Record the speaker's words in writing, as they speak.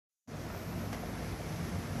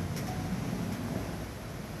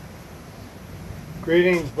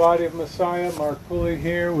Greetings, Body of Messiah. Mark Pulley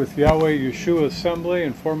here with Yahweh Yeshua Assembly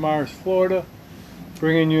in Fort Myers, Florida,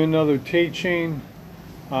 bringing you another teaching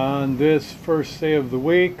on this first day of the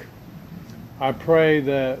week. I pray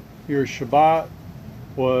that your Shabbat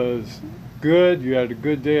was good, you had a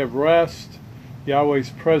good day of rest,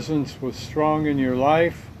 Yahweh's presence was strong in your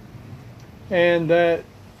life, and that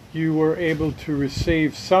you were able to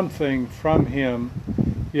receive something from Him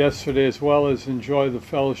yesterday, as well as enjoy the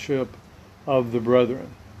fellowship of the brethren.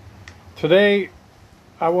 Today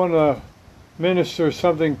I want to minister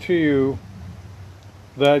something to you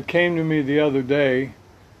that came to me the other day,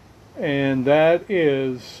 and that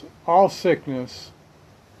is all sickness,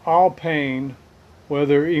 all pain,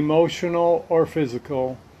 whether emotional or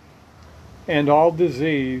physical, and all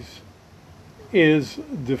disease is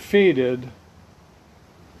defeated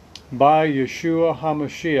by Yeshua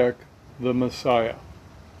HaMashiach, the Messiah.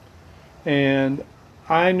 And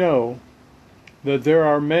I know that there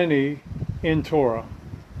are many in Torah,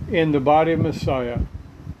 in the body of Messiah,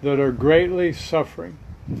 that are greatly suffering,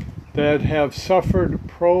 that have suffered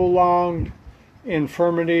prolonged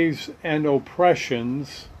infirmities and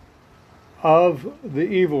oppressions of the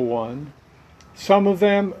evil one. Some of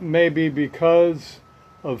them may be because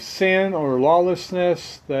of sin or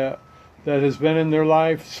lawlessness that has been in their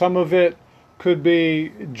life. Some of it could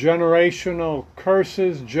be generational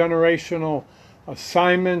curses, generational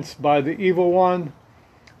assignments by the evil one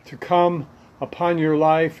to come upon your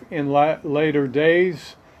life in later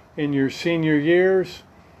days, in your senior years.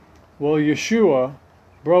 Well, Yeshua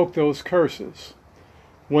broke those curses.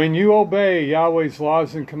 When you obey Yahweh's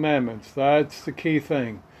laws and commandments, that's the key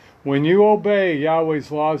thing. When you obey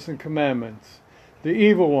Yahweh's laws and commandments, the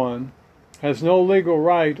evil one has no legal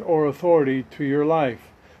right or authority to your life.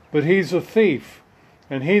 But he's a thief,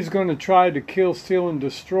 and he's going to try to kill, steal, and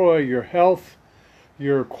destroy your health,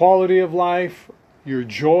 your quality of life, your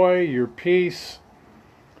joy, your peace.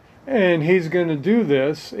 And he's going to do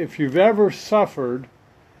this if you've ever suffered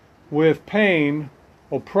with pain,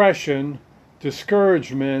 oppression,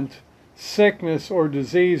 discouragement, sickness, or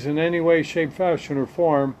disease in any way, shape, fashion, or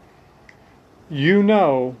form. You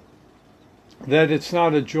know that it's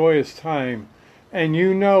not a joyous time. And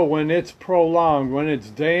you know when it's prolonged, when it's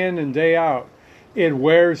day in and day out, it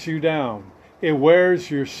wears you down. It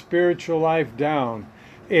wears your spiritual life down.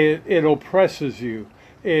 It oppresses you.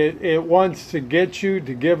 It wants to get you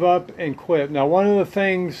to give up and quit. Now, one of the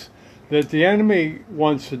things that the enemy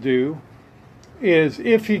wants to do is,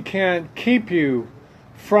 if he can't keep you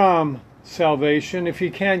from salvation, if he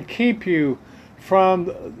can't keep you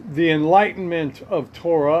from the enlightenment of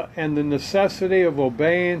Torah and the necessity of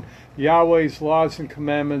obeying Yahweh's laws and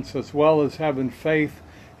commandments, as well as having faith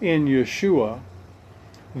in Yeshua,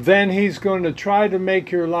 then he's going to try to make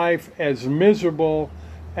your life as miserable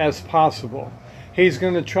as possible. He's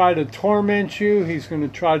going to try to torment you. He's going to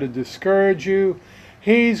try to discourage you.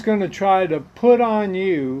 He's going to try to put on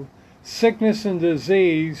you sickness and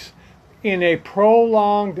disease in a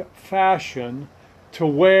prolonged fashion to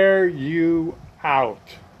wear you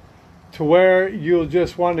out, to where you'll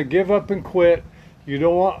just want to give up and quit. You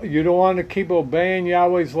don't want to keep obeying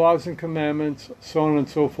Yahweh's laws and commandments, so on and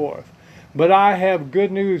so forth. But I have good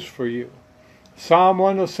news for you. Psalm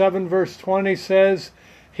 107 verse 20 says,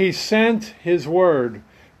 He sent His word,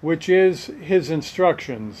 which is His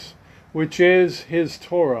instructions, which is His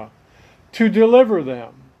Torah, to deliver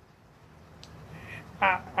them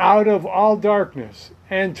out of all darkness,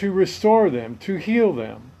 and to restore them, to heal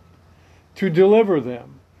them, to deliver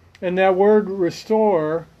them. And that word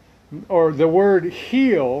restore, or the word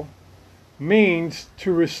heal, means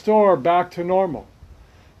to restore back to normal.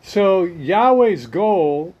 So Yahweh's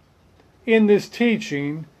goal in this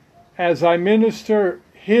teaching, as I minister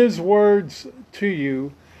His words to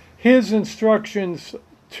you, His instructions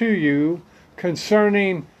to you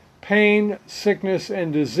concerning pain, sickness,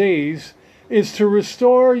 and disease, is to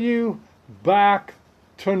restore you back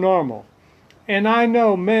to normal. And I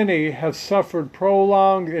know many have suffered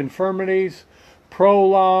prolonged infirmities,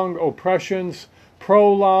 prolonged oppressions,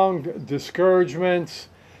 prolonged discouragements,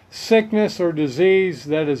 sickness or disease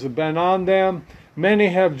that has been on them. Many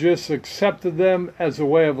have just accepted them as a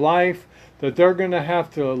way of life, that they're going to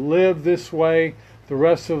have to live this way the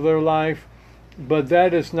rest of their life. But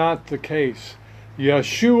that is not the case.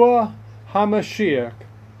 Yeshua HaMashiach,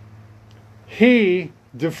 He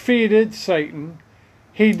defeated Satan.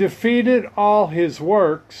 He defeated all his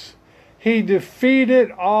works. He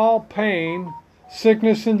defeated all pain,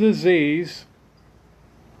 sickness, and disease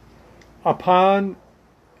upon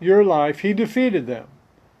your life. He defeated them.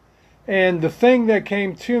 And the thing that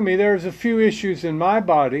came to me, there's a few issues in my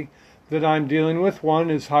body that I'm dealing with. One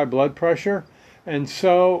is high blood pressure, And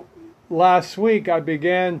so last week I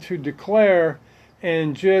began to declare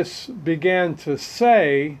and just began to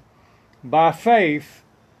say by faith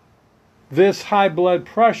this high blood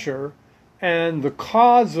pressure and the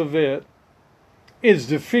cause of it is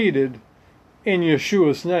defeated in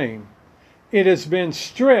Yeshua's name. It has been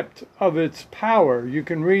stripped of its power. You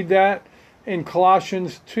can read that in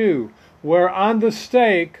Colossians 2, where on the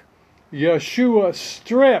stake, Yeshua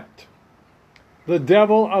stripped the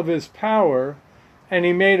devil of his power, and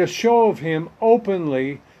he made a show of him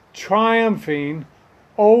openly, triumphing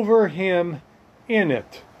over him in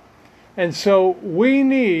it. And so we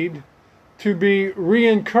need to be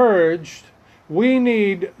re-encouraged. We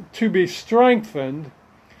need to be strengthened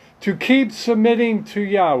to keep submitting to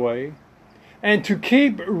Yahweh and to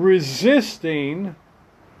keep resisting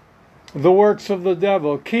the works of the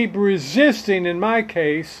devil. Keep resisting, in my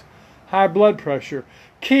case, high blood pressure.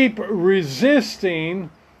 Keep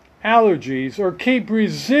resisting allergies, or keep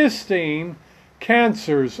resisting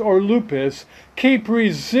cancers or lupus. Keep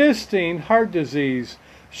resisting heart disease,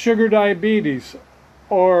 sugar diabetes,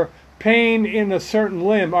 or pain in a certain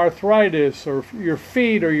limb, arthritis, or your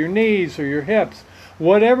feet, or your knees, or your hips.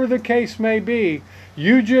 Whatever the case may be,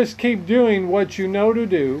 you just keep doing what you know to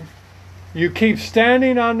do. You keep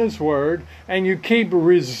standing on His Word, and you keep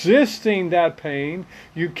resisting that pain.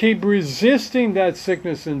 You keep resisting that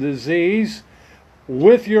sickness and disease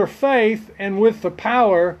with your faith and with the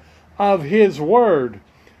power of His Word.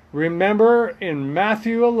 Remember in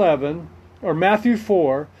Matthew 11, or Matthew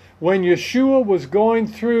 4, when Yeshua was going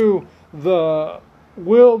through the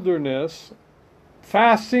wilderness,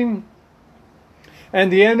 fasting, and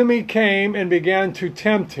the enemy came and began to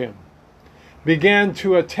tempt Him, began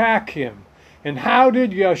to attack Him. And how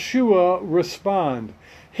did Yeshua respond?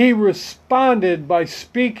 He responded by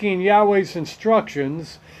speaking Yahweh's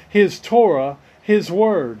instructions, His Torah, His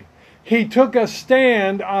Word. He took a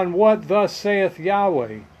stand on what thus saith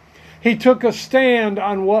Yahweh. He took a stand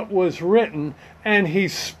on what was written, and he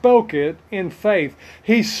spoke it in faith.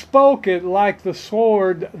 He spoke it like the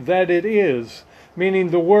sword that it is, meaning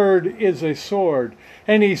the Word is a sword.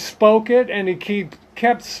 And he spoke it, and he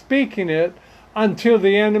kept speaking it until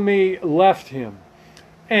the enemy left him.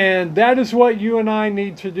 And that is what you and I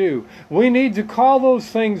need to do. We need to call those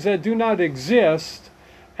things that do not exist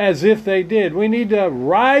as if they did. We need to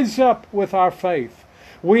rise up with our faith.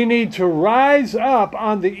 We need to rise up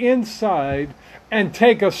on the inside and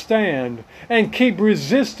take a stand and keep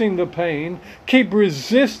resisting the pain, keep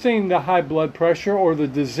resisting the high blood pressure or the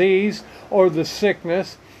disease or the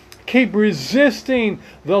sickness. Keep resisting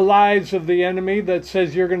the lies of the enemy that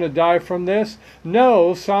says you're going to die from this.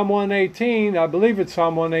 No, Psalm 118, I believe it's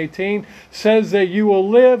Psalm 118, says that you will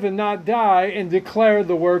live and not die and declare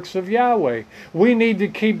the works of Yahweh. We need to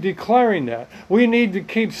keep declaring that. We need to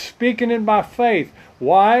keep speaking it by faith.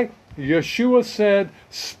 Why? Yeshua said,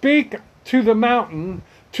 speak to the mountain,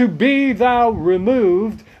 to be thou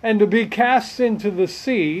removed, and to be cast into the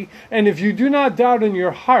sea. And if you do not doubt in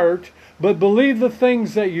your heart, but believe the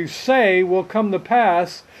things that you say will come to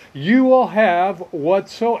pass, you will have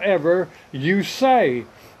whatsoever you say.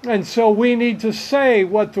 And so we need to say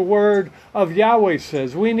what the Word of Yahweh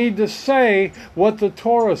says. We need to say what the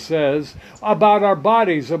Torah says about our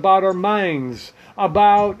bodies, about our minds,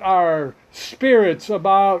 about our spirits,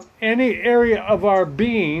 about any area of our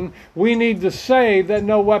being. We need to say that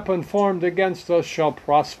no weapon formed against us shall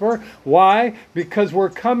prosper. Why? Because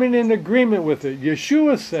we're coming in agreement with it.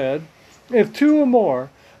 Yeshua said, if two or more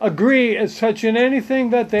agree as touching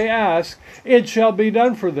anything that they ask, it shall be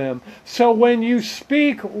done for them. So when you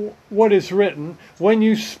speak what is written, when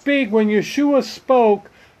Yeshua spoke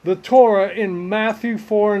the Torah in Matthew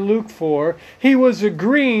 4 and Luke 4, he was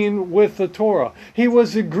agreeing with the Torah. He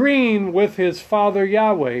was agreeing with his Father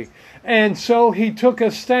Yahweh. And so he took a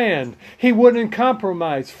stand. He wouldn't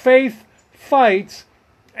compromise. Faith fights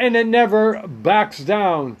and it never backs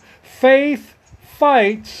down. Faith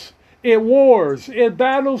fights. It wars, it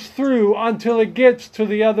battles through until it gets to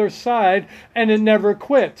the other side, and it never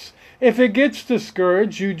quits. If it gets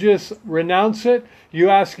discouraged, you just renounce it, you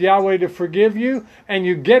ask Yahweh to forgive you, and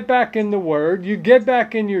you get back in the Word, you get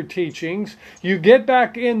back in your teachings, you get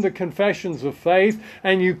back in the confessions of faith,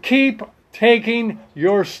 and you keep taking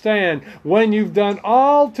your stand. When you've done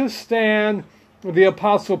all to stand, the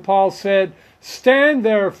Apostle Paul said, stand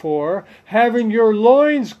therefore, having your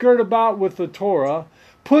loins girt about with the Torah,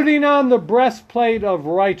 putting on the breastplate of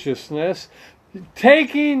righteousness,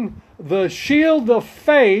 taking the shield of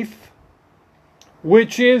faith,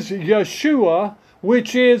 which is Yeshua,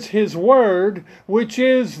 which is His Word, which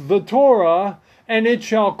is the Torah, and it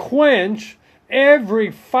shall quench every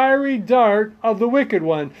fiery dart of the wicked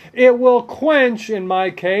one. It will quench, in my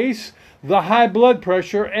case, the high blood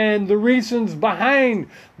pressure and the reasons behind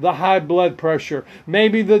the high blood pressure.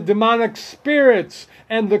 Maybe the demonic spirits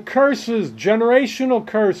and the curses, generational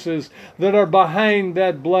curses that are behind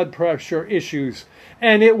that blood pressure issues.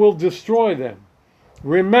 And it will destroy them.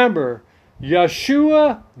 Remember,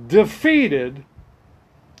 Yeshua defeated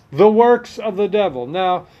the works of the devil.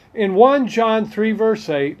 Now, in 1 John 3 verse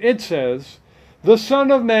 8, it says, the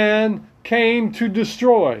Son of Man came to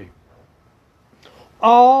destroy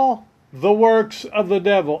all the works of the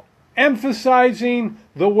devil, emphasizing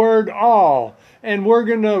the word all. And we're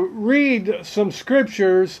going to read some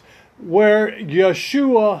scriptures where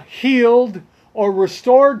Yeshua healed or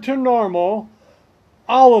restored to normal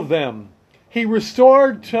all of them. He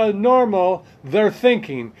restored to normal their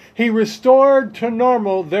thinking. He restored to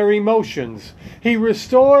normal their emotions. He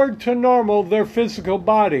restored to normal their physical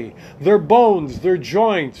body, their bones, their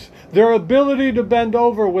joints, their ability to bend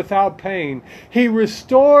over without pain. He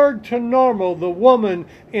restored to normal the woman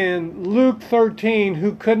in Luke 13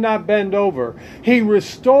 who could not bend over. He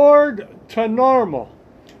restored to normal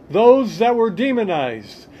those that were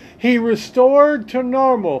demonized. He restored to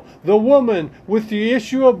normal the woman with the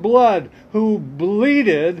issue of blood who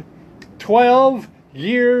bleeded 12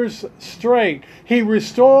 years straight. He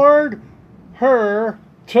restored her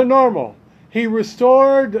to normal. He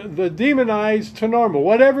restored the demonized to normal,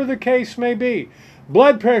 whatever the case may be.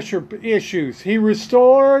 Blood pressure issues, he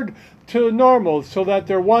restored to normal so that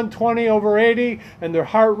they're 120/80 and their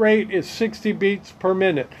heart rate is 60 beats per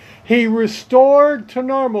minute. He restored to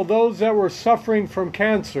normal those that were suffering from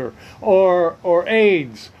cancer or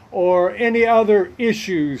AIDS or any other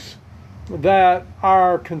issues that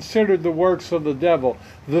are considered the works of the devil.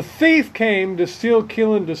 The thief came to steal,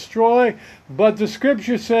 kill, and destroy, but the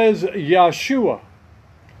scripture says Yeshua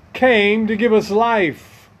came to give us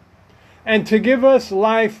life, and to give us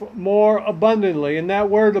life more abundantly. And that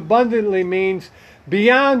word abundantly means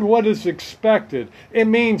beyond what is expected. It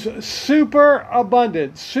means super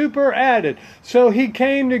abundant, super added. So he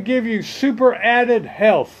came to give you super added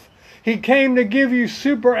health. He came to give you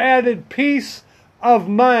super added peace of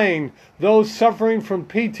mind. Those suffering from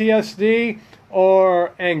PTSD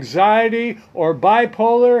or anxiety or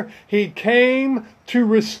bipolar, he came to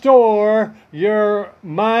restore your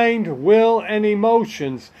mind, will, and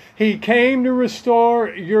emotions. He came to restore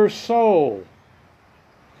your soul.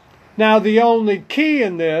 Now, the only key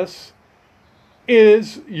in this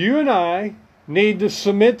is you and I need to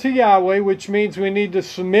submit to Yahweh, which means we need to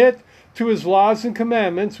submit to his laws and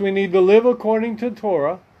commandments. We need to live according to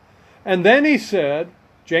Torah. And then he said,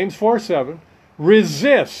 James 4:7,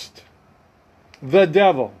 resist the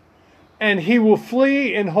devil, and he will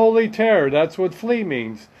flee in holy terror. That's what flee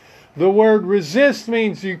means. The word resist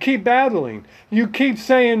means you keep battling. You keep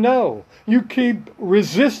saying no. You keep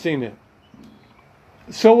resisting it.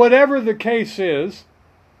 So whatever the case is,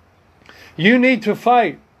 you need to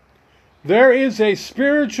fight. There is a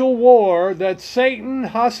spiritual war that Satan,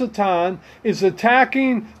 Hasatan, is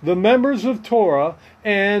attacking the members of Torah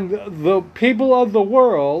and the people of the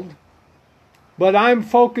world, but I'm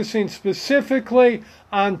focusing specifically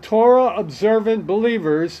on Torah observant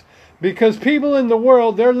believers because people in the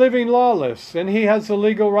world, they're living lawless and he has the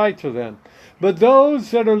legal right to them. But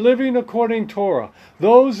those that are living according to Torah,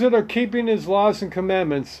 those that are keeping his laws and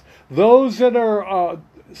commandments, those that are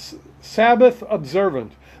Sabbath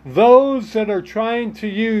observant, those that are trying to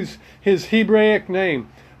use his Hebraic name,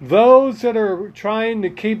 those that are trying to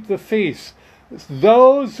keep the feasts,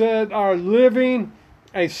 those that are living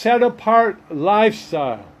a set-apart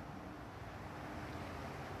lifestyle,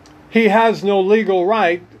 he has no legal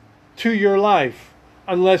right to your life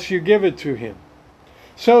unless you give it to him.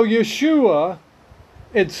 So Yeshua,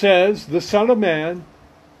 it says, the Son of Man,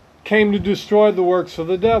 came to destroy the works of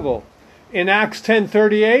the devil. In Acts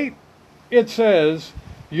 10:38, it says,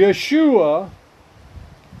 Yeshua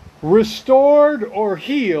restored or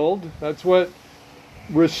healed. That's what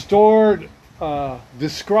restored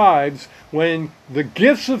describes when the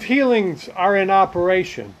gifts of healings are in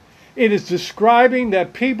operation. It is describing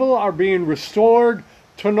that people are being restored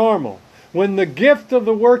to normal. When the gift of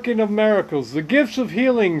the working of miracles, the gifts of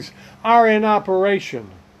healings are in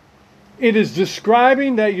operation, it is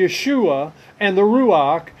describing that Yeshua and the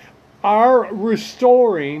Ruach are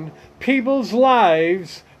restoring people's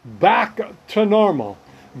lives back to normal,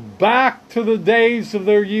 back to the days of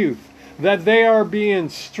their youth, that they are being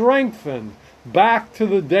strengthened back to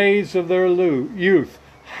the days of their youth.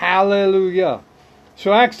 Hallelujah.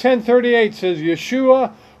 So Acts 10:38 says,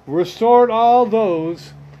 Yeshua restored all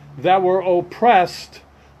those that were oppressed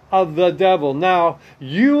of the devil. Now,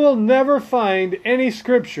 you will never find any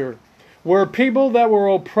scripture where people that were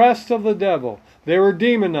oppressed of the devil, they were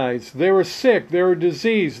demonized, they were sick, they were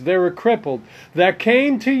diseased, they were crippled, that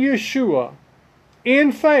came to Yeshua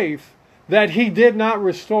in faith, that he did not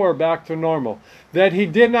restore back to normal, that he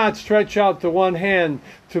did not stretch out the one hand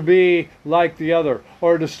to be like the other,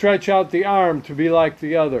 or to stretch out the arm to be like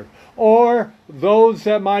the other, or those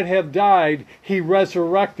that might have died, he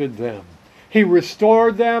resurrected them. He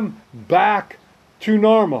restored them back to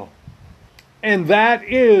normal. And that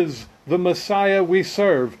is the Messiah we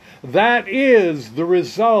serve. That is the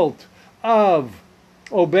result of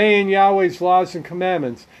obeying Yahweh's laws and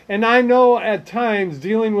commandments. And I know at times,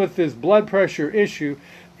 dealing with this blood pressure issue,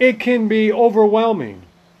 it can be overwhelming.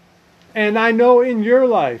 And I know in your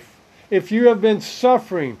life, if you have been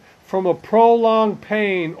suffering from a prolonged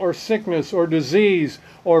pain or sickness or disease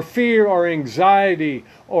or fear or anxiety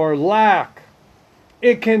or lack,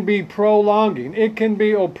 it can be prolonging. It can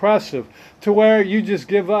be oppressive to where you just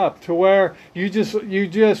give up, to where you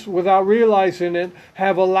just without realizing it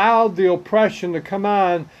have allowed the oppression to come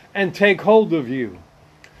on and take hold of you.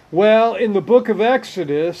 Well, in the book of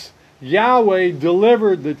Exodus, Yahweh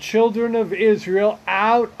delivered the children of Israel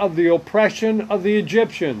out of the oppression of the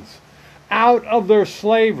Egyptians, out of their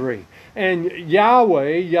slavery. And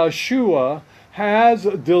Yahweh, Yeshua, has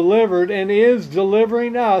delivered and is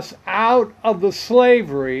delivering us out of the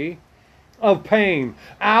slavery of pain,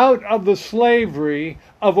 out of the slavery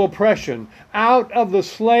of oppression, out of the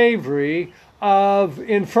slavery of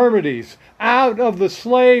infirmities, out of the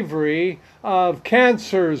slavery of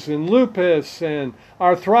cancers and lupus and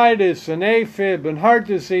arthritis and AFib and heart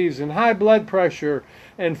disease and high blood pressure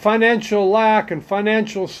and financial lack and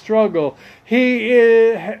financial struggle. He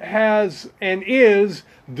has and is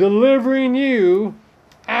delivering you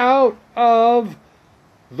out of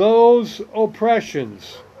those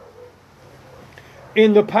oppressions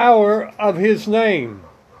in the power of his name.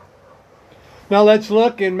 Now let's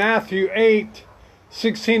look in Matthew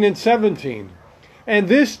 8:16 and 17. And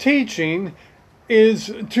this teaching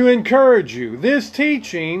is to encourage you. This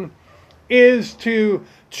teaching is to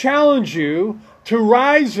challenge you to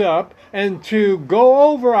rise up and to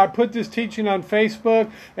go over. I put this teaching on Facebook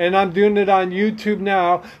and I'm doing it on YouTube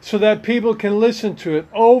now so that people can listen to it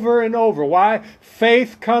over and over. Why?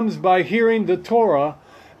 Faith comes by hearing the Torah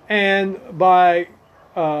and by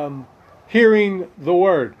hearing the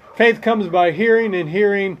Word. Faith comes by hearing and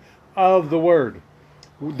hearing of the Word.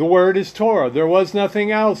 The Word is Torah. There was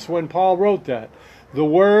nothing else when Paul wrote that. The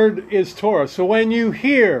Word is Torah. So when you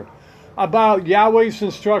hear about Yahweh's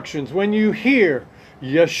instructions, when you hear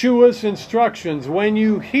Yeshua's instructions, when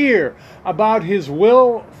you hear about his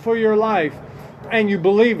will for your life, and you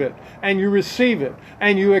believe it, and you receive it,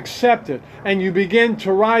 and you accept it, and you begin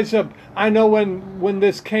to rise up. I know when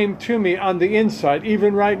this came to me on the inside,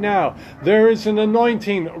 even right now, there is an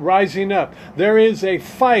anointing rising up. There is a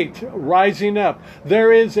fight rising up.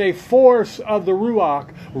 There is a force of the Ruach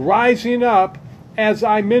rising up as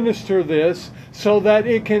I minister this, so that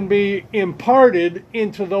it can be imparted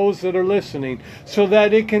into those that are listening, so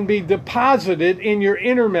that it can be deposited in your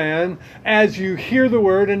inner man as you hear the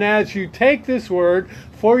Word and as you take this Word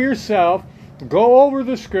for yourself. Go over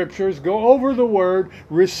the Scriptures, go over the Word,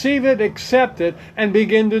 receive it, accept it, and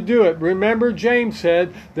begin to do it. Remember, James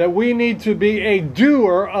said that we need to be a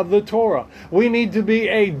doer of the Torah. We need to be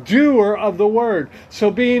a doer of the Word.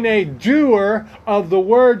 So being a doer of the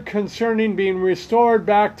Word concerning being restored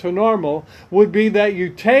back to normal would be that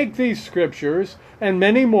you take these Scriptures and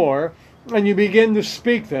many more, and you begin to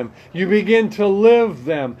speak them. You begin to live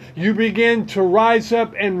them. You begin to rise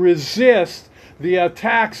up and resist the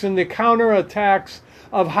attacks and the counterattacks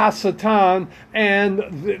of Hasatan and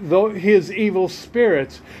his evil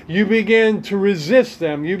spirits. You begin to resist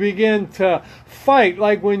them. You begin to fight,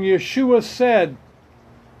 like when Yeshua said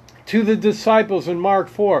to the disciples in Mark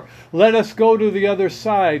 4, "Let us go to the other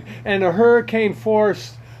side." And a hurricane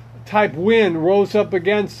force type wind rose up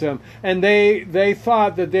against them, and they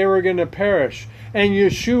thought that they were going to perish. And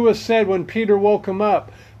Yeshua said, when Peter woke him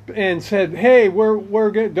up and said, "Hey,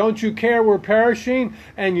 don't you care we're perishing?"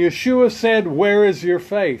 And Yeshua said, "Where is your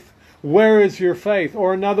faith? Where is your faith?"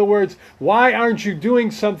 Or in other words, why aren't you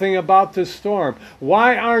doing something about this storm?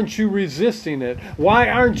 Why aren't you resisting it? Why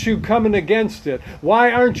aren't you coming against it?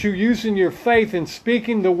 Why aren't you using your faith and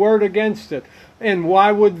speaking the word against it? And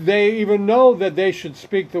why would they even know that they should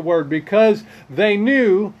speak the word? Because they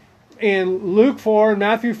knew in Luke 4 and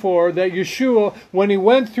Matthew 4 that Yeshua, when he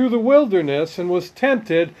went through the wilderness and was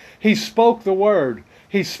tempted, he spoke the word.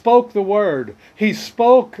 He spoke the word. He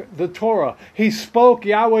spoke the Torah. He spoke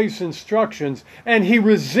Yahweh's instructions, and he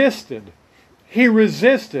resisted. he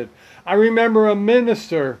resisted. I remember a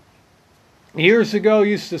minister years ago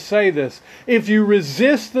used to say this: if you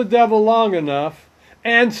resist the devil long enough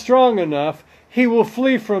and strong enough, he will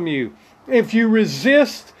flee from you. If you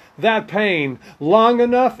resist that pain long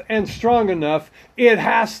enough and strong enough, it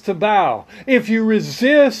has to bow. If you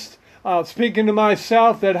resist, speaking to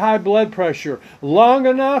myself, that high blood pressure long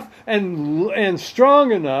enough and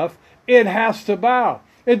strong enough, it has to bow.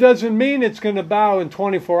 It doesn't mean it's going to bow in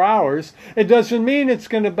 24 hours. It doesn't mean it's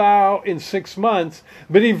going to bow in 6 months.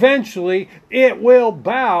 But eventually it will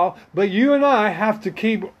bow. But you and I have to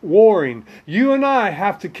keep warring. You and I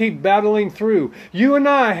have to keep battling through. You and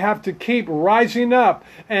I have to keep rising up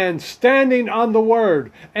and standing on the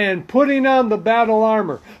Word and putting on the battle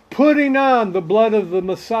armor, putting on the blood of the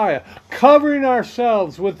Messiah, covering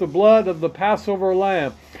ourselves with the blood of the Passover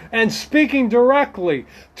lamb, and speaking directly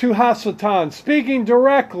to Hasatan, speaking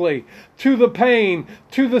directly to the pain,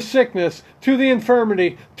 to the sickness, to the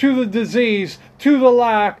infirmity, to the disease, to the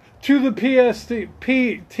lack, to the PTSD,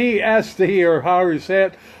 or however you say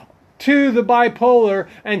it, to the bipolar,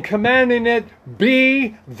 and commanding it,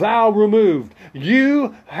 be thou removed.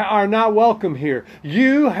 You are not welcome here.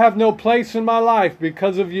 You have no place in my life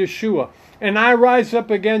because of Yeshua. And I rise up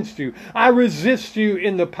against you. I resist you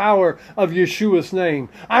in the power of Yeshua's name.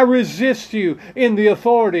 I resist you in the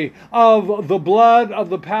authority of the blood of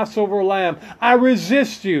the Passover lamb. I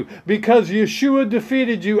resist you because Yeshua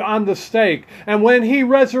defeated you on the stake. And when he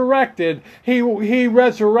resurrected, he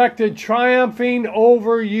resurrected triumphing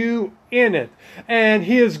over you in it. And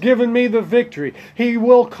he has given me the victory. He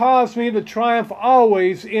will cause me to triumph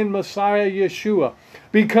always in Messiah Yeshua.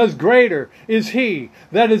 Because greater is he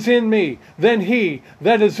that is in me than he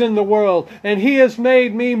that is in the world. And he has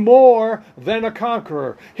made me more than a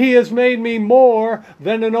conqueror. He has made me more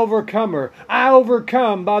than an overcomer. I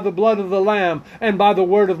overcome by the blood of the Lamb and by the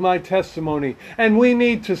word of my testimony. And we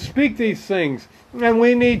need to speak these things. And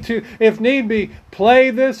we need to, if need be, play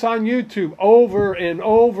this on YouTube over and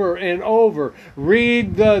over and over.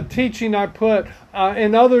 Read the teaching I put,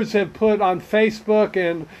 and others have put on Facebook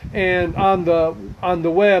and on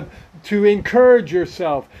the web, to encourage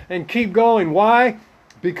yourself and keep going. Why?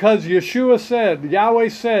 Because Yeshua said, Yahweh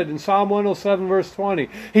said in Psalm 107 verse 20,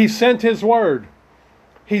 He sent His word.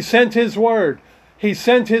 He sent His word. He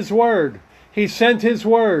sent His word. He sent His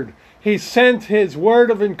word. He sent His word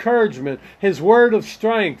of encouragement, His word of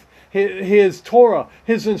strength, His Torah,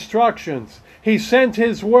 His instructions. He sent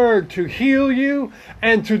His word to heal you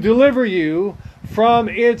and to deliver you from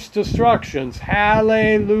its destructions.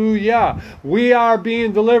 Hallelujah. We are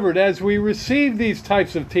being delivered as we receive these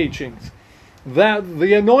types of teachings. That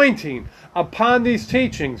the anointing upon these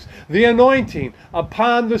teachings, the anointing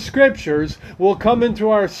upon the scriptures will come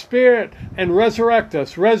into our spirit and resurrect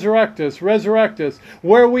us, resurrect us, resurrect us.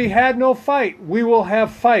 Where we had no fight, we will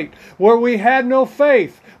have fight. Where we had no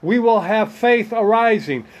faith, we will have faith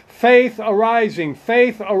arising. Faith arising,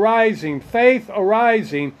 faith arising, faith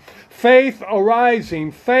arising, faith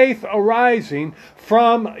arising, faith arising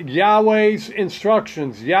from Yahweh's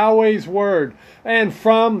instructions, Yahweh's word, and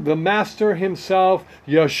from the Master himself,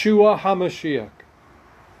 Yeshua HaMashiach.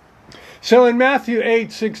 So in Matthew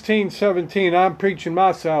 8, 16, 17, I'm preaching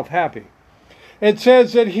myself happy. It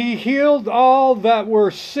says that He healed all that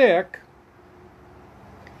were sick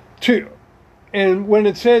and when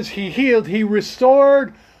it says He healed, He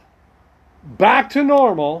restored back to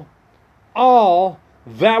normal all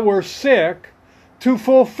that were sick, to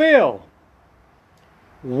fulfill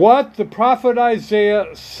what the prophet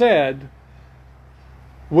Isaiah said,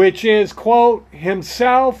 which is, quote,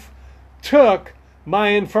 Himself took my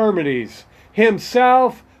infirmities.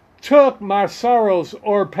 Himself took my sorrows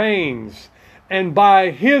or pains. And by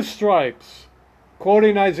His stripes,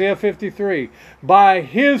 quoting Isaiah 53, by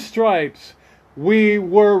His stripes we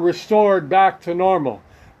were restored back to normal.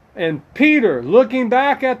 And Peter, looking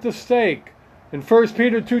back at the stake, in 1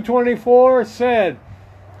 Peter 2:24 said,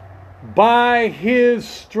 by His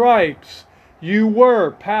stripes you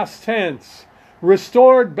were, past tense,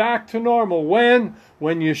 restored back to normal. When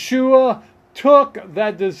Yeshua took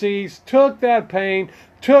that disease, took that pain,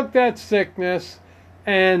 took that sickness,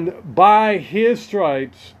 and by His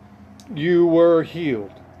stripes you were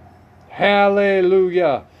healed.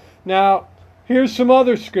 Hallelujah. Now, here's some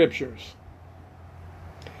other scriptures.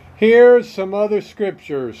 Here's some other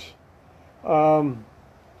scriptures. Let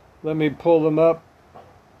me pull them up.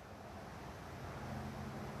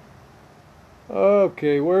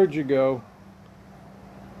 Okay, where'd you go?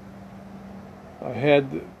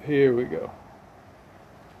 Here we go.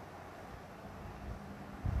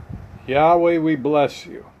 Yahweh, we bless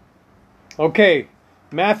you. Okay,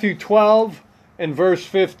 Matthew 12 and verse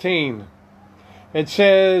 15. It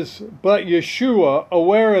says, but Yeshua,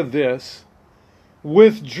 aware of this,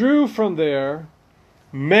 withdrew from there.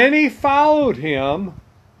 Many followed him,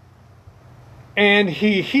 and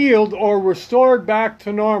he healed or restored back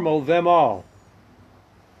to normal them all.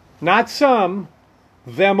 Not some,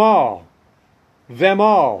 them all. Them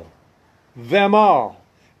all. Them all.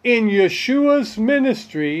 In Yeshua's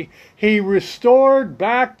ministry, he restored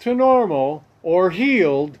back to normal or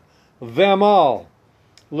healed them all.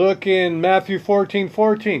 Look in Matthew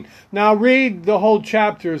 14:14. Now read the whole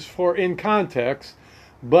chapters for in context,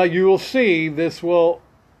 but you will see this will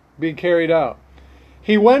be carried out.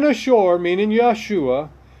 He went ashore, meaning Yeshua.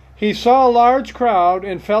 He saw a large crowd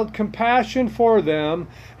and felt compassion for them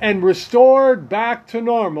and restored back to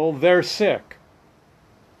normal their sick.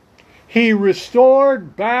 He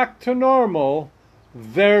restored back to normal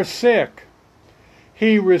their sick.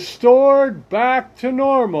 He restored back to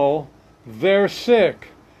normal their sick.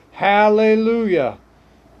 Hallelujah.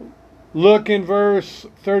 Look in verse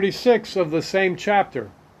 36 of the same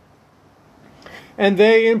chapter. And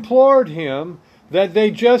they implored him that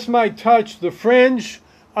they just might touch the fringe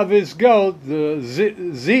of his goat, the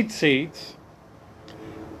tzitzits.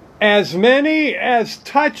 As many as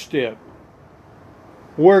touched it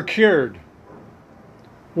were cured,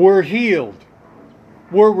 were healed,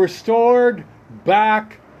 were restored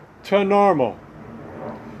back to normal.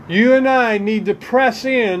 You and I need to press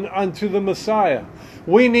in unto the Messiah.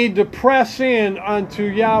 We need to press in unto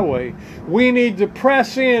Yahweh. We need to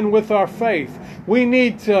press in with our faith. We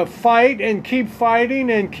need to fight and keep fighting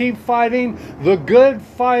the good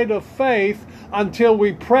fight of faith until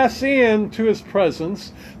we press in to his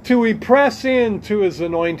presence, till we press in to his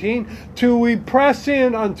anointing, till we press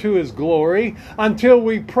in unto his glory, until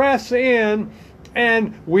we press in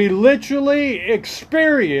and we literally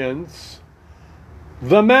experience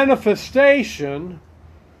the manifestation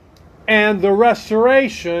and the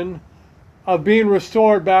restoration of being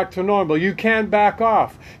restored back to normal. You can't back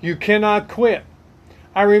off. You cannot quit.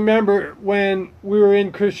 I remember when we were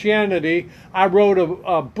in Christianity, I wrote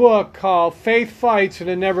a book called Faith Fights and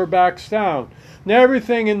It Never Backs Down. Now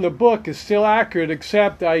everything in the book is still accurate,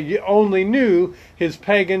 except I only knew his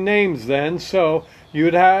pagan names then. So you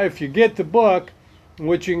would have, if you get the book,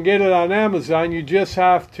 which you can get it on Amazon, you just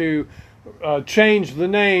have to change the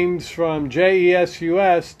names from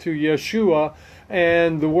J-E-S-U-S to Yeshua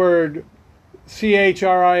and the word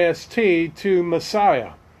Christ to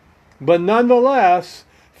Messiah. But nonetheless,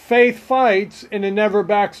 faith fights and it never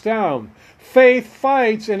backs down. Faith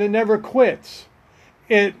fights and it never quits.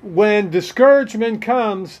 When discouragement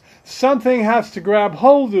comes, something has to grab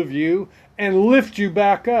hold of you and lift you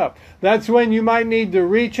back up. That's when you might need to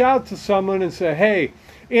reach out to someone and say, hey,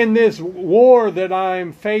 in this war that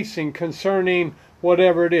I'm facing concerning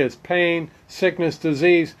whatever it is, pain, sickness,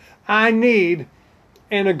 disease, I need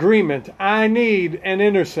an agreement. I need an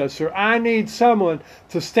intercessor. I need someone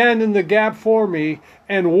to stand in the gap for me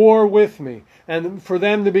and war with me. And for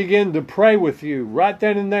them to begin to pray with you right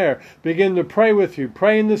then and there. Begin to pray with you.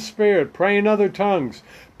 Pray in the Spirit. Pray in other tongues.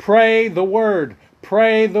 Pray the Word.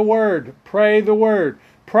 Pray the Word. Pray the Word.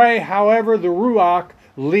 Pray however the Ruach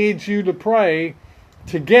leads you to pray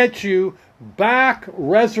to get you back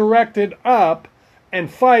resurrected up and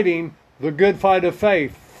fighting the good fight of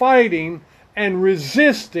faith. Fighting and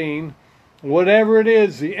resisting whatever it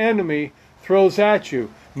is the enemy throws at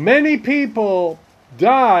you. Many people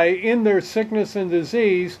die in their sickness and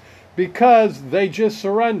disease because they just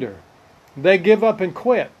surrender. They give up and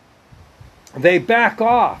quit. They back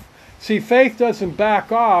off. See, faith doesn't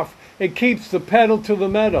back off. It keeps the pedal to the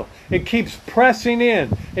metal. It keeps pressing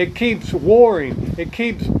in. It keeps warring. It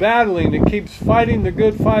keeps battling. It keeps fighting the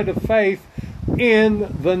good fight of faith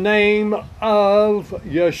in the name of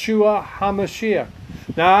Yeshua HaMashiach.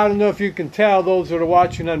 Now, I don't know if you can tell, those that are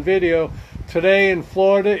watching on video, today in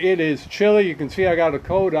Florida, it is chilly. You can see I got a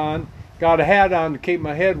coat on, got a hat on to keep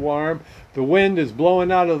my head warm. The wind is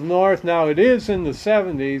blowing out of the north. Now, it is in the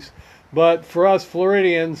 70s, but for us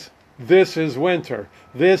Floridians, this is winter.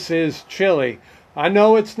 This is chilly. I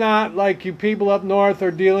know it's not like you people up north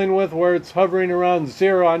are dealing with where it's hovering around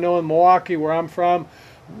zero. I know in Milwaukee, where I'm from,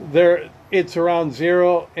 it's around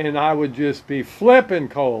zero, and I would just be flipping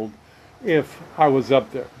cold if I was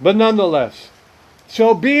up there. But nonetheless,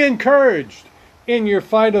 so be encouraged in your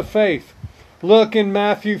fight of faith. Look in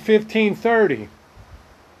Matthew 15:30.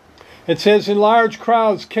 It says, and large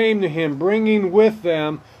crowds came to him, bringing with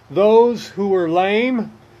them those who were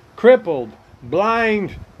lame, crippled,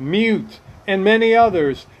 blind, mute, and many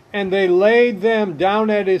others, and they laid them down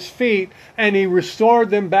at his feet, and he restored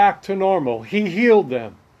them back to normal. He healed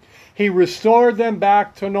them. He restored them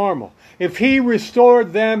back to normal. If He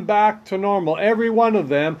restored them back to normal, every one of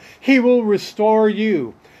them, He will restore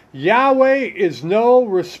you. Yahweh is no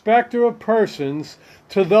respecter of persons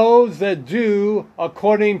to those that do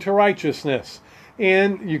according to righteousness.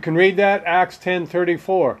 And you can read that, Acts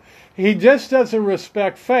 10:34. He just doesn't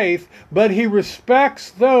respect faith, but He respects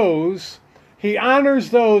those, He honors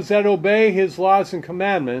those that obey His laws and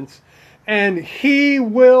commandments, and He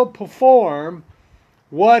will perform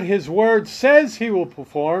what His word says He will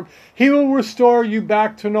perform. He will restore you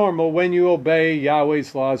back to normal when you obey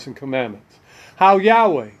Yahweh's laws and commandments. How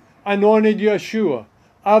Yahweh anointed Yeshua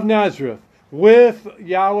of Nazareth with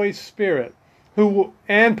Yahweh's Spirit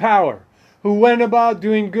and power, who went about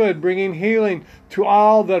doing good, bringing healing to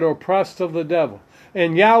all that are oppressed of the devil.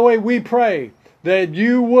 And Yahweh, we pray that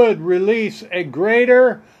you would release a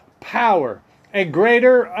greater power, a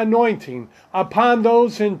greater anointing upon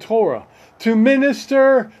those in Torah to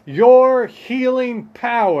minister your healing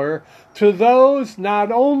power to those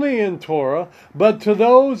not only in Torah, but to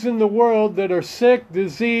those in the world that are sick,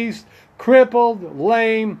 diseased, crippled,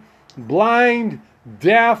 lame, blind,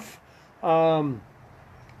 deaf,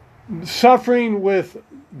 suffering with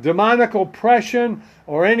demonic oppression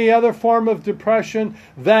or any other form of depression,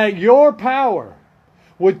 that your power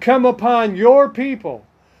would come upon your people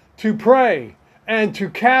to pray and to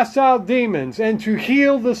cast out demons and to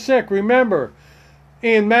heal the sick. Remember,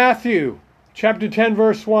 in Matthew chapter 10,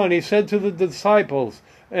 verse 1, He said to the disciples,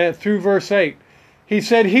 through verse 8, He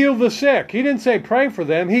said, heal the sick. He didn't say pray for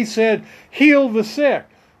them. He said, heal the sick.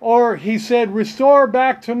 Or He said, restore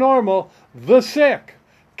back to normal the sick.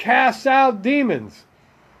 Cast out demons.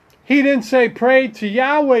 He didn't say pray to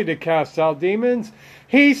Yahweh to cast out demons.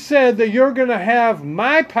 He said that you're going to have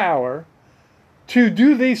my power to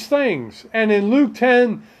do these things. And in Luke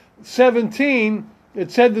 10:17,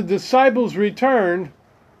 it said the disciples returned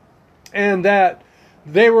and that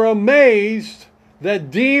they were amazed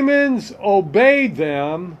that demons obeyed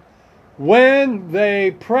them when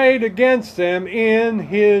they prayed against them in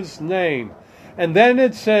His name. And then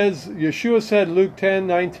it says, Yeshua said, Luke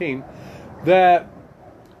 10:19, that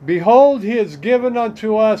behold, He has given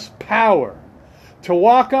unto us power to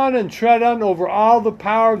walk on and tread on over all the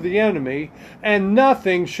power of the enemy, and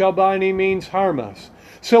nothing shall by any means harm us.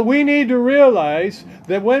 So we need to realize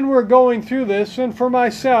that when we're going through this, and for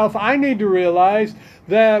myself, I need to realize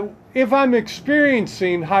that if I'm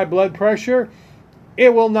experiencing high blood pressure,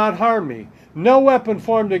 it will not harm me. No weapon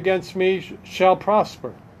formed against me shall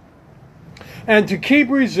prosper. And to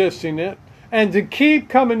keep resisting it, and to keep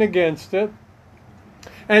coming against it,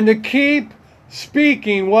 and to keep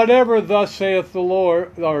speaking whatever thus saith the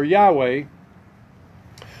Lord, or Yahweh,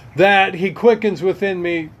 that He quickens within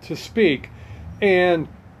me to speak. And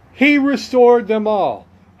He restored them all.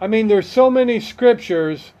 I mean, there's so many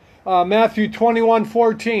scriptures. Matthew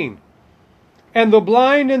 21:14. And the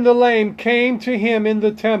blind and the lame came to Him in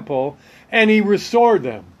the temple, and He restored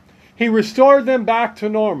them. He restored them back to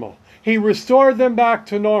normal. He restored them back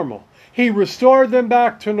to normal. He restored them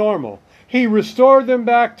back to normal. He restored them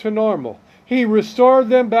back to normal. He restored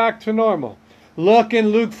them back to normal. Look in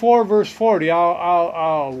Luke 4, verse 40.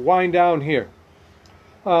 I'll wind down here.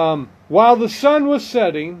 While the sun was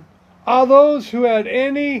setting, all those who had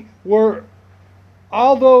any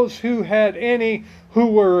who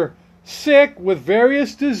were sick with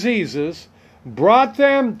various diseases brought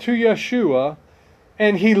them to Yeshua,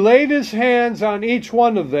 and He laid His hands on each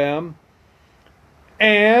one of them,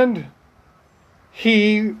 and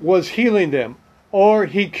He was healing them, or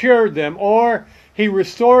He cured them, or He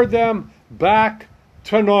restored them back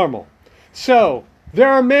to normal. So, there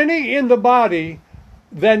are many in the body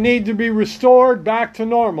that need to be restored back to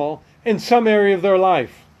normal in some area of their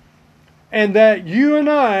life. And that you and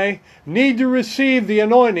I need to receive the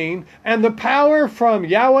anointing and the power from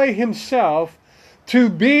Yahweh Himself to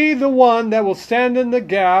be the one that will stand in the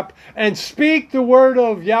gap and speak the word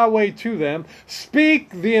of Yahweh to them, speak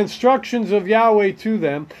the instructions of Yahweh to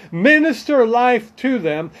them, minister life to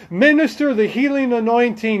them, minister the healing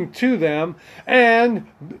anointing to them, and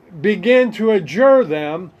begin to adjure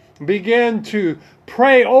them, begin to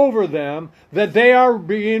pray over them that they are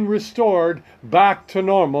being restored back to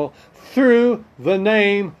normal through the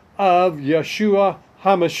name of Yeshua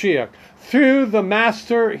HaMashiach, through the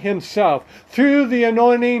Master Himself, through the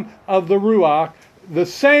anointing of the Ruach. The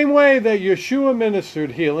same way that Yeshua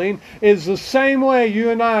ministered healing is the same way you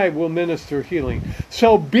and I will minister healing.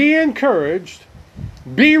 So be encouraged,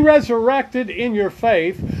 be resurrected in your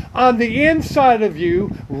faith. On the inside of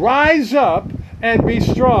you, rise up and be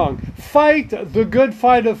strong. Fight the good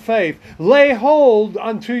fight of faith. Lay hold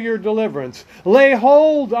unto your deliverance. Lay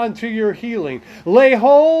hold unto your healing. Lay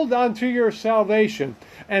hold unto your salvation.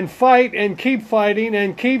 And fight and keep fighting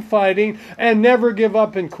and never give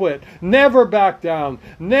up and quit. Never back down.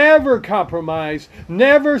 Never compromise.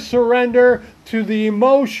 Never surrender to the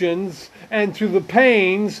emotions and to the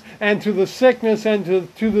pains and to the sickness and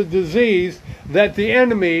to the disease that the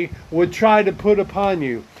enemy would try to put upon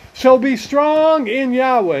you. So be strong in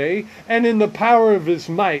Yahweh and in the power of His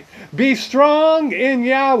might. Be strong in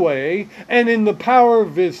Yahweh and in the power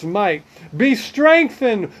of His might. Be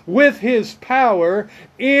strengthened with His power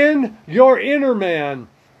in your inner man.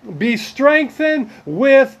 Be strengthened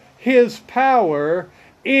with His power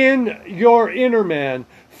in your inner man.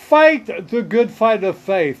 Fight the good fight of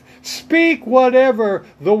faith. Speak whatever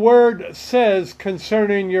the Word says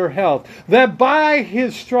concerning your health, that by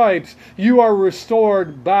His stripes you are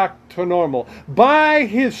restored back to normal. By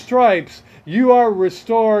His stripes you are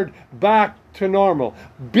restored back to normal.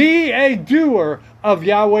 Be a doer of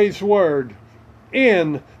Yahweh's Word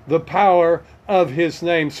in the power of His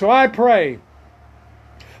name. So I pray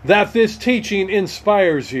that this teaching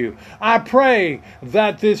inspires you. I pray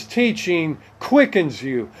that this teaching quickens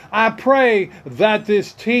you. I pray that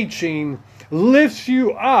this teaching lifts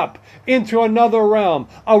you up into another realm,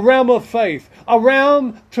 a realm of faith, a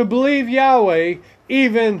realm to believe Yahweh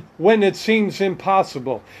even when it seems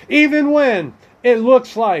impossible, even when it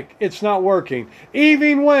looks like it's not working,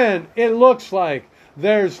 even when it looks like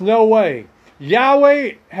there's no way.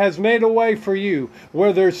 Yahweh has made a way for you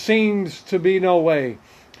where there seems to be no way.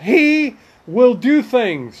 He will do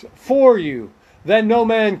things for you that no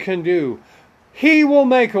man can do. He will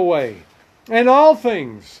make a way. And all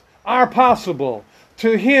things are possible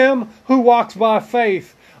to him who walks by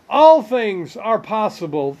faith. All things are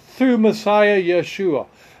possible through Messiah Yeshua.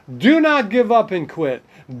 Do not give up and quit.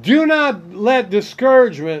 Do not let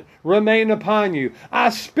discouragement remain upon you. I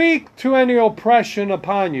speak to any oppression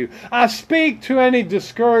upon you. I speak to any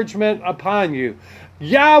discouragement upon you.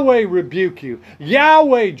 Yahweh rebuke you.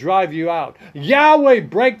 Yahweh drive you out. Yahweh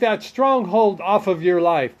break that stronghold off of your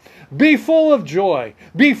life. Be full of joy.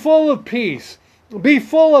 Be full of peace. Be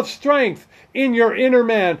full of strength in your inner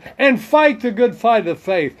man and fight the good fight of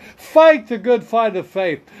faith. Fight the good fight of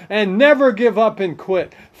faith and never give up and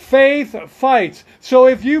quit. Faith fights. So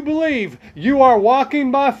if you believe you are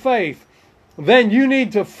walking by faith, then you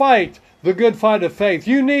need to fight the good fight of faith.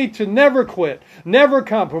 You need to never quit, never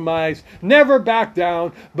compromise, never back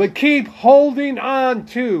down, but keep holding on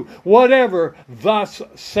to whatever thus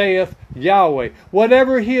saith Yahweh,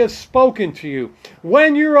 whatever He has spoken to you.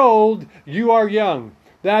 When you're old, you are young.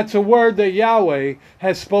 That's a word that Yahweh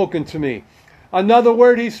has spoken to me. Another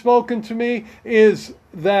word He's spoken to me is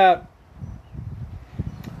that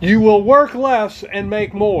you will work less and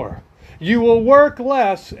make more. You will work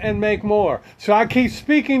less and make more. So I keep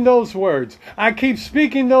speaking those words. I keep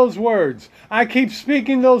speaking those words. I keep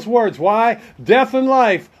speaking those words. Why? Death and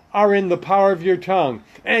life are in the power of your tongue.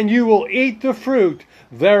 And you will eat the fruit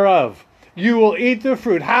thereof. You will eat the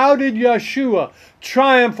fruit. How did Yeshua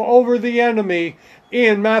triumph over the enemy?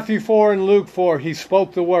 In Matthew 4 and Luke 4, He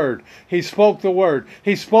spoke the word. He spoke the word.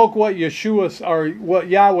 He spoke what what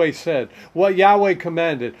Yahweh said, what Yahweh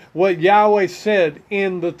commanded, what Yahweh said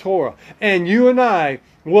in the Torah. And you and I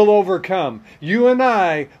will overcome. You and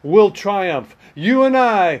I will triumph. You and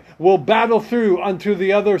I will battle through unto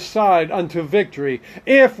the other side, unto victory,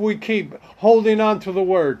 if we keep holding on to the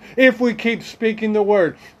word, if we keep speaking the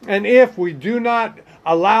word, and if we do not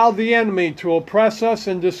allow the enemy to oppress us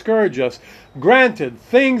and discourage us. Granted,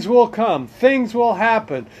 things will come, things will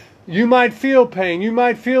happen. You might feel pain, you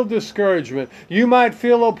might feel discouragement, you might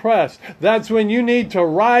feel oppressed. That's when you need to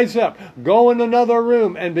rise up, go in another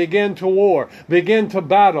room and begin to war, begin to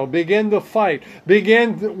battle, begin to fight,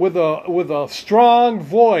 begin with a strong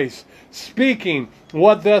voice, speaking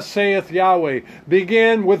what thus saith Yahweh.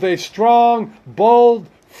 Begin with a strong, bold,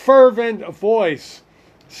 fervent voice,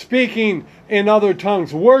 speaking in other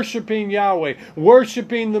tongues, worshiping Yahweh,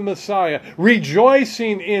 worshiping the Messiah,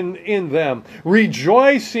 rejoicing in them,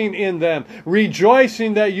 rejoicing in them,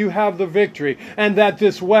 rejoicing that you have the victory and that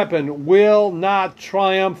this weapon will not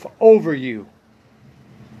triumph over you.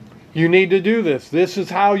 You need to do this. This is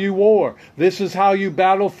how you war. This is how you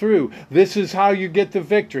battle through. This is how you get the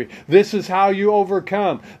victory. This is how you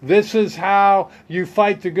overcome. This is how you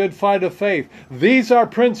fight the good fight of faith. These are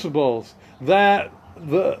principles that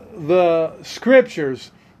the scriptures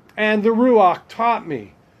and the Ruach taught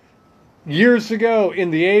me years ago in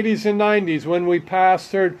the 80s and 90s when we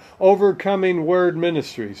pastored Overcoming Word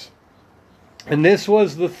Ministries. And this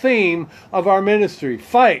was the theme of our ministry.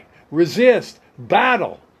 Fight, resist,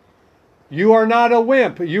 battle. You are not a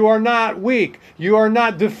wimp. You are not weak. You are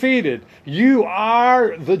not defeated. You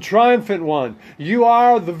are the triumphant one. You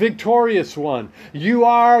are the victorious one. You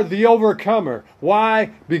are the overcomer.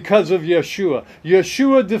 Why? Because of Yeshua.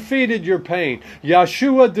 Yeshua defeated your pain.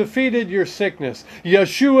 Yeshua defeated your sickness.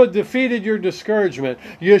 Yeshua defeated your discouragement.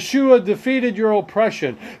 Yeshua defeated your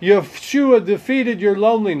oppression. Yeshua defeated your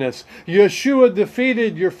loneliness. Yeshua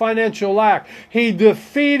defeated your financial lack. He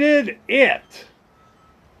defeated it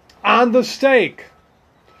on the stake,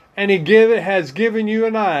 and He has given you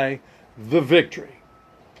and I the victory.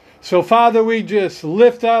 So Father, we just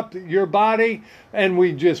lift up your body and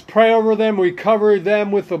we just pray over them. We cover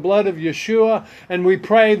them with the blood of Yeshua, and we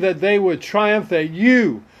pray that they would triumph, that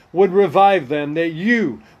you would revive them, that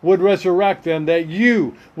you would resurrect them, that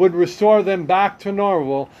you would restore them back to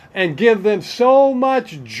normal and give them so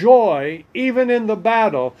much joy even in the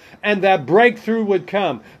battle, and that breakthrough would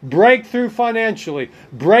come. Breakthrough financially,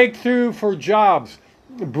 breakthrough for jobs,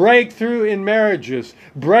 breakthrough in marriages,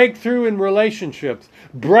 breakthrough in relationships,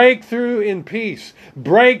 breakthrough in peace,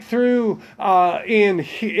 breakthrough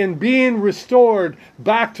in being restored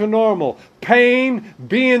back to normal, pain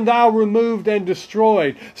being thou removed and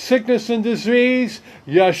destroyed, sickness and disease,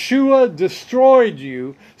 Yeshua destroyed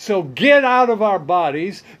you. So get out of our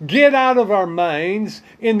bodies, get out of our minds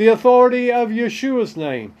in the authority of Yeshua's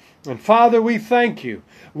name. And Father, we thank you.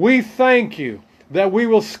 We thank you that we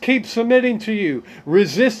will keep submitting to you,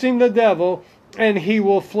 resisting the devil, and he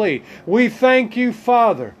will flee. We thank you,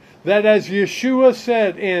 Father, that as Yeshua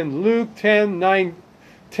said in Luke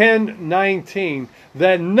 10:19,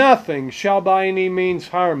 that nothing shall by any means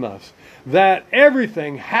harm us, that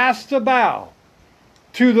everything has to bow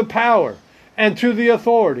to the power and to the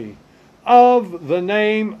authority of the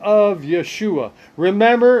name of Yeshua.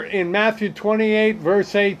 Remember in Matthew 28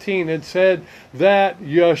 verse 18, it said that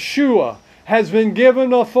Yeshua has been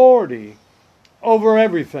given authority over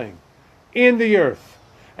everything in the earth.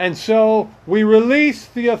 And so we release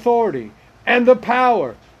the authority and the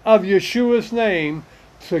power of Yeshua's name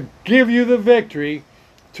to give you the victory,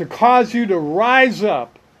 to cause you to rise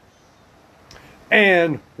up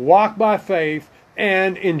and walk by faith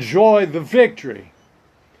and enjoy the victory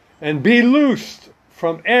and be loosed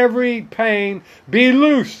from every pain, be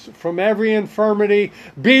loosed from every infirmity,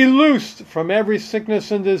 be loosed from every sickness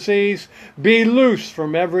and disease, be loosed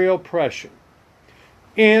from every oppression,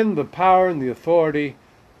 in the power and the authority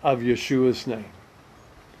of Yeshua's name.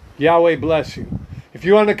 Yahweh bless you. If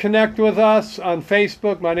you want to connect with us on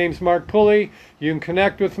Facebook, my name's Mark Pulley. You can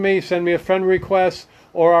connect with me, send me a friend request,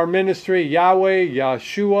 or our ministry, Yahweh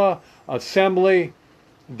Yeshua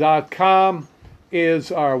Assembly.com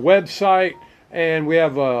is our website. And we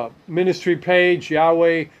have a ministry page,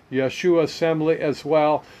 Yahweh Yeshua Assembly as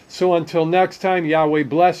well. So until next time, Yahweh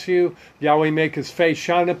bless you. Yahweh make His face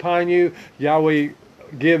shine upon you. Yahweh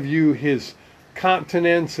give you His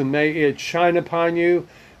countenance, and may it shine upon you.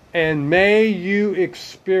 And may you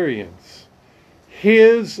experience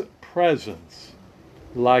His presence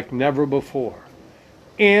like never before,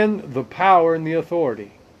 in the power and the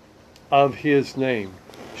authority of His name.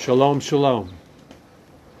 Shalom, shalom.